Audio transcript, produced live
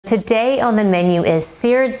Today on the menu is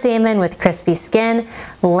seared salmon with crispy skin,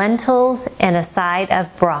 lentils, and a side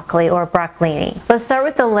of broccoli or broccolini. Let's start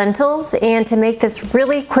with the lentils, and to make this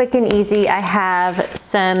really quick and easy, I have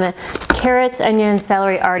some carrots, onion, and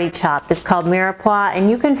celery already chopped. It's called mirepoix, and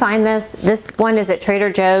you can find this. This one is at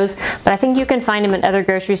Trader Joe's, but I think you can find them at other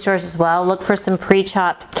grocery stores as well. Look for some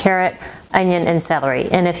pre-chopped carrot, onion, and celery.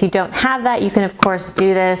 And if you don't have that, you can of course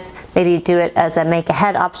do this. Maybe do it as a make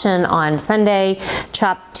ahead option on Sunday.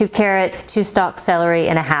 Chop 2 carrots, 2 stalks celery,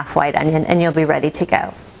 and a half white onion, and you'll be ready to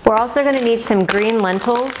go. We're also going to need some green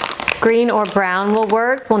lentils. Green or brown will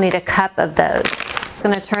work. We'll need a cup of those. I'm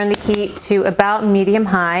going to turn the heat to about medium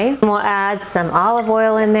high. We'll add some olive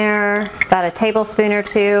oil in there, about a tablespoon or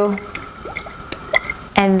 2,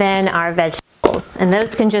 and then our vegetables. And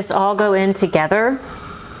those can just all go in together.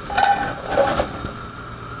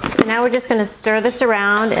 So now we're just going to stir this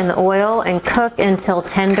around in the oil and cook until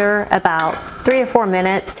tender, about 3 or 4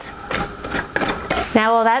 minutes.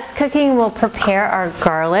 Now while that's cooking, we'll prepare our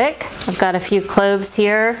garlic. I've got a few cloves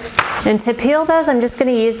here. And to peel those, I'm just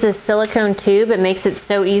going to use this silicone tube. It makes it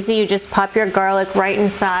so easy. You just pop your garlic right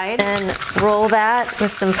inside and roll that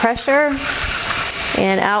with some pressure.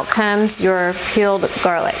 And out comes your peeled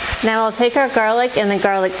garlic. Now I'll take our garlic and the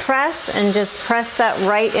garlic press and just press that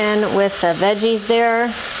right in with the veggies there.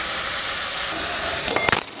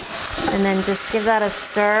 And then just give that a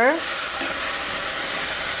stir.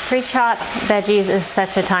 Pre-chopped veggies is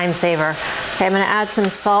such a time saver. Okay, I'm going to add some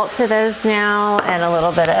salt to those now and a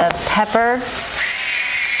little bit of pepper.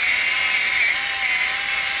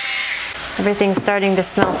 Everything's starting to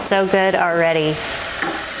smell so good already.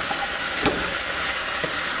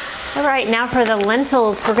 All right, now for the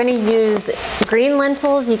lentils, we're going to use green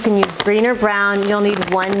lentils. You can use green or brown. You'll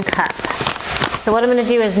need 1 cup. So what I'm going to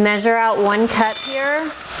do is measure out 1 cup here.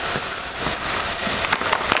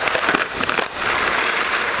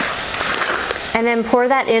 And then pour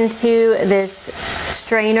that into this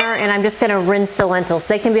strainer, and I'm just going to rinse the lentils.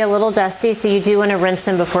 They can be a little dusty, so you do want to rinse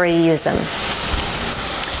them before you use them.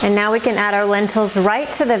 And now we can add our lentils right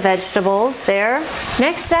to the vegetables there.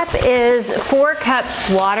 Next step is 4 cups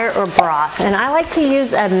water or broth. And I like to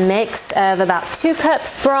use a mix of about 2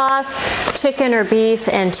 cups broth, chicken or beef,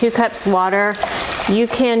 and 2 cups water. You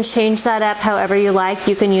can change that up however you like.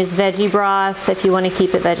 You can use veggie broth if you want to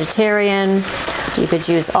keep it vegetarian. You could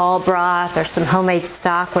use all broth, or some homemade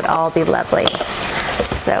stock would all be lovely.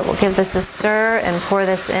 So we'll give this a stir and pour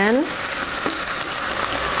this in.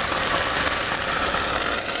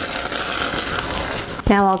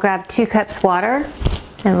 Now I'll grab 2 cups water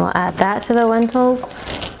and we'll add that to the lentils.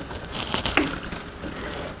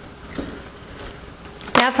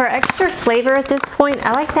 Now for extra flavor at this point,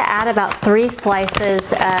 I like to add about 3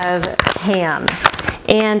 slices of ham.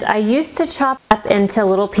 And I used to chop up into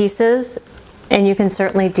little pieces, and you can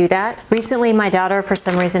certainly do that. Recently, my daughter, for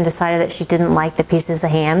some reason, decided that she didn't like the pieces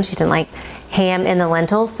of ham. She didn't like ham in the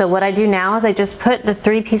lentils. So what I do now is I just put the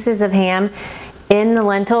 3 pieces of ham in the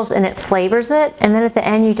lentils and it flavors it, and then at the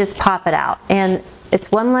end you just pop it out. And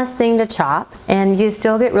it's one less thing to chop, and you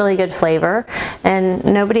still get really good flavor, and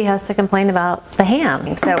nobody has to complain about the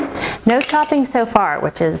ham. So no chopping so far,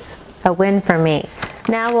 which is a win for me.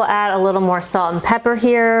 Now we'll add a little more salt and pepper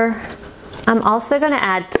here. I'm also going to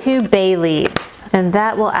add 2 bay leaves, and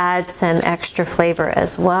that will add some extra flavor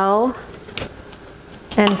as well.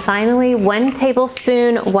 And finally, 1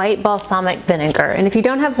 tablespoon white balsamic vinegar. And if you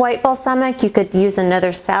don't have white balsamic, you could use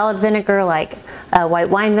another salad vinegar like white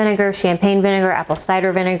wine vinegar, champagne vinegar, apple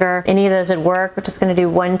cider vinegar. Any of those would work. We're just going to do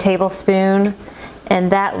 1 tablespoon.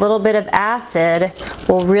 And that little bit of acid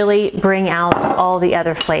will really bring out all the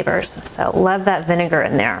other flavors. So love that vinegar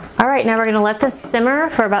in there. All right, now we're going to let this simmer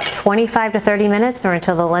for about 25 to 30 minutes, or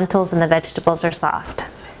until the lentils and the vegetables are soft.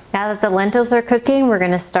 Now that the lentils are cooking, we're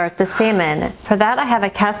going to start the salmon. For that, I have a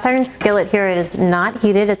cast iron skillet here. It is not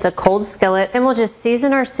heated, it's a cold skillet. And we'll just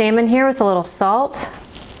season our salmon here with a little salt.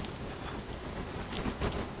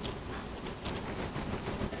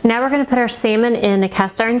 Now we're going to put our salmon in a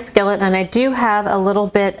cast iron skillet, and I do have a little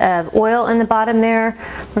bit of oil in the bottom there.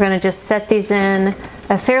 We're going to just set these in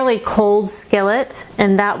a fairly cold skillet,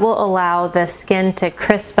 and that will allow the skin to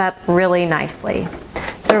crisp up really nicely.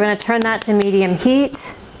 So we're going to turn that to medium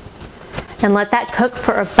heat and let that cook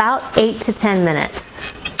for about 8 to 10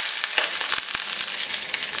 minutes.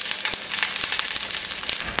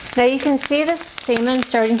 Now you can see the salmon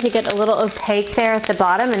starting to get a little opaque there at the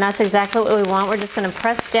bottom, and that's exactly what we want. We're just going to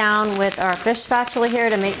press down with our fish spatula here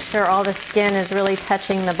to make sure all the skin is really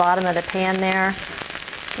touching the bottom of the pan there.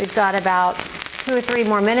 We've got about 2 or 3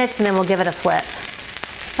 more minutes, and then we'll give it a flip.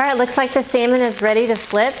 All right, looks like the salmon is ready to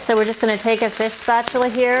flip, so we're just going to take a fish spatula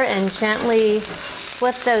here and gently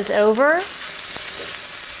flip those over.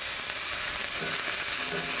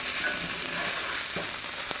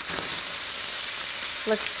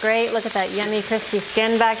 Looks great. Look at that yummy crispy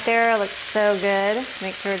skin back there. It looks so good.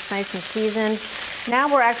 Make sure it's nice and seasoned. Now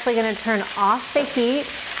we're actually going to turn off the heat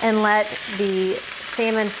and let the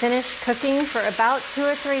salmon finish cooking for about 2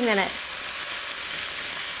 or 3 minutes.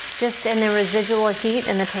 Just in the residual heat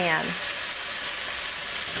in the pan.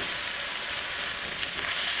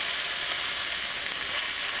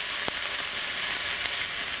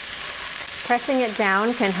 Pressing it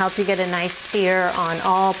down can help you get a nice sear on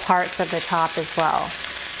all parts of the top as well.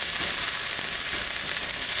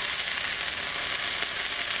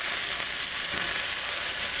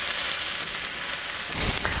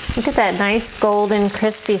 Look at that nice golden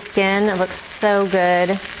crispy skin. It looks so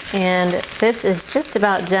good. And this is just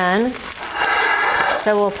about done.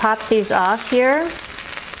 So we'll pop these off here.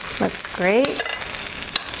 Looks great.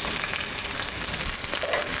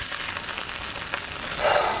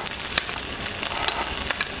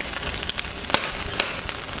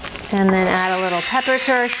 And then add a little pepper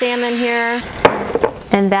to our salmon here.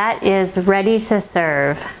 And that is ready to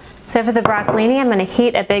serve. So for the broccolini, I'm going to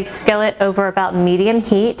heat a big skillet over about medium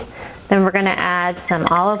heat. Then we're going to add some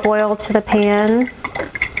olive oil to the pan.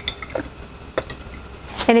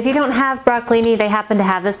 And if you don't have broccolini, they happen to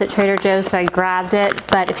have this at Trader Joe's, so I grabbed it.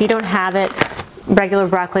 But if you don't have it, regular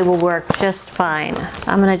broccoli will work just fine. So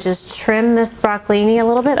I'm going to just trim this broccolini a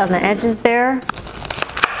little bit on the edges there.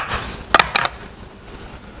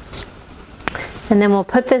 And then we'll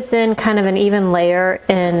put this in kind of an even layer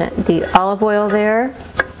in the olive oil there.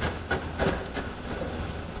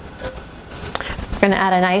 We're going to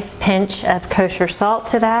add a nice pinch of kosher salt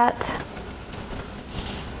to that.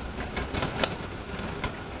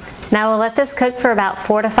 Now we'll let this cook for about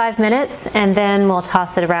 4 to 5 minutes, and then we'll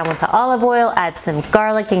toss it around with the olive oil, add some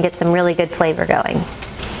garlic, and get some really good flavor going.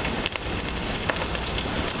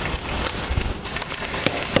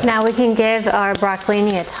 Now we can give our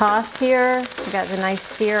broccolini a toss here. We got the nice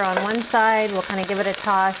sear on one side. We'll kind of give it a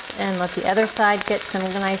toss and let the other side get some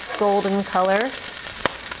nice golden color.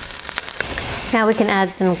 Now we can add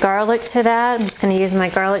some garlic to that. I'm just going to use my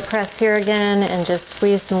garlic press here again and just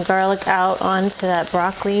squeeze some garlic out onto that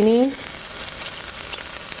broccolini.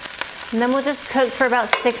 And then we'll just cook for about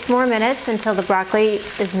 6 more minutes until the broccoli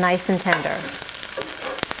is nice and tender.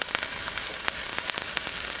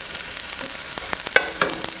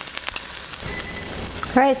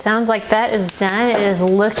 All right, sounds like that is done. It is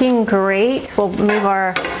looking great. We'll move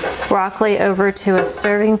our broccoli over to a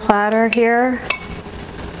serving platter here.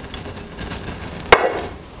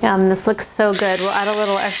 This looks so good. We'll add a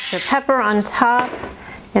little extra pepper on top,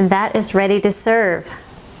 and that is ready to serve.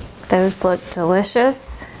 Those look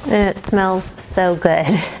delicious, and it smells so good.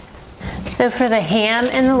 So for the ham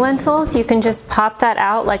and the lentils, you can just pop that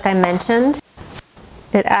out like I mentioned.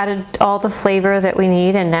 It added all the flavor that we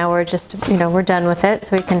need, and now we're just, we're done with it.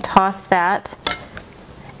 So we can toss that.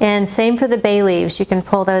 And same for the bay leaves. You can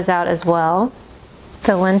pull those out as well.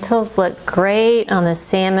 The lentils look great on the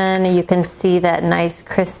salmon. You can see that nice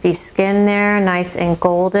crispy skin there, nice and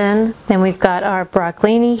golden. Then we've got our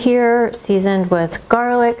broccolini here, seasoned with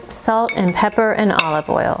garlic, salt, and pepper, and olive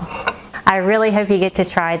oil. I really hope you get to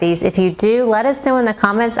try these. If you do, let us know in the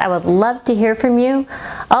comments. I would love to hear from you.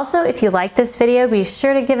 Also, if you like this video, be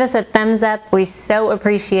sure to give us a thumbs up. We so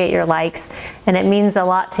appreciate your likes, and it means a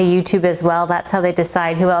lot to YouTube as well. That's how they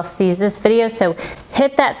decide who else sees this video. So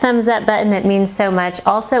hit that thumbs up button. It means so much.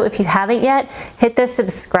 Also, if you haven't yet, hit the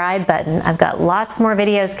subscribe button. I've got lots more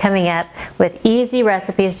videos coming up with easy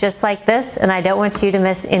recipes just like this, and I don't want you to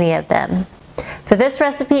miss any of them. For this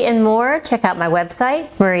recipe and more, check out my website,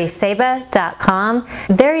 mariesaba.com.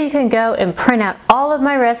 There you can go and print out all of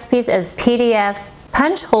my recipes as PDFs,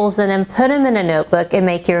 punch holes in them, put them in a notebook, and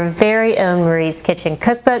make your very own Marie's Kitchen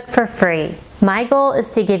cookbook for free. My goal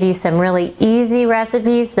is to give you some really easy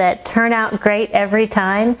recipes that turn out great every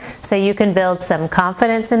time, so you can build some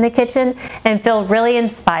confidence in the kitchen and feel really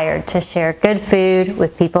inspired to share good food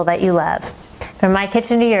with people that you love. From my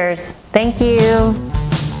kitchen to yours, thank you.